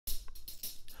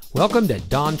Welcome to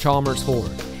Don Chalmers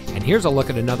Ford, and here's a look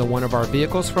at another one of our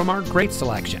vehicles from our great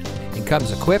selection. It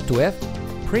comes equipped with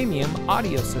premium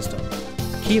audio system,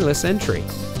 keyless entry,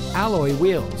 alloy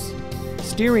wheels,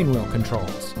 steering wheel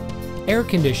controls, air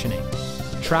conditioning,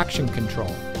 traction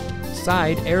control,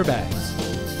 side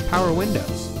airbags, power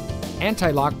windows,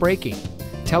 anti-lock braking,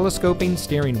 telescoping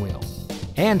steering wheel,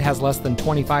 and has less than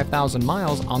 25,000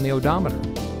 miles on the odometer.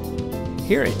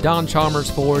 Here at Don Chalmers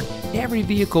Ford, every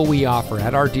vehicle we offer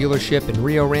at our dealership in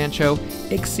Rio Rancho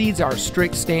exceeds our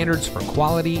strict standards for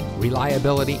quality,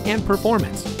 reliability, and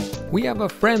performance. We have a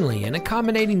friendly and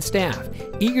accommodating staff,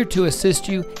 eager to assist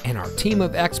you, and our team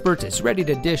of experts is ready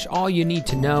to dish all you need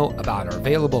to know about our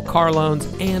available car loans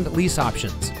and lease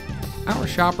options. Our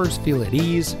shoppers feel at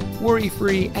ease,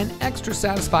 worry-free, and extra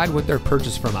satisfied with their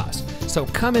purchase from us. So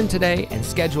come in today and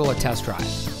schedule a test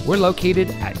drive. We're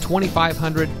located at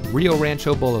 2500 Rio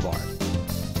Rancho Boulevard.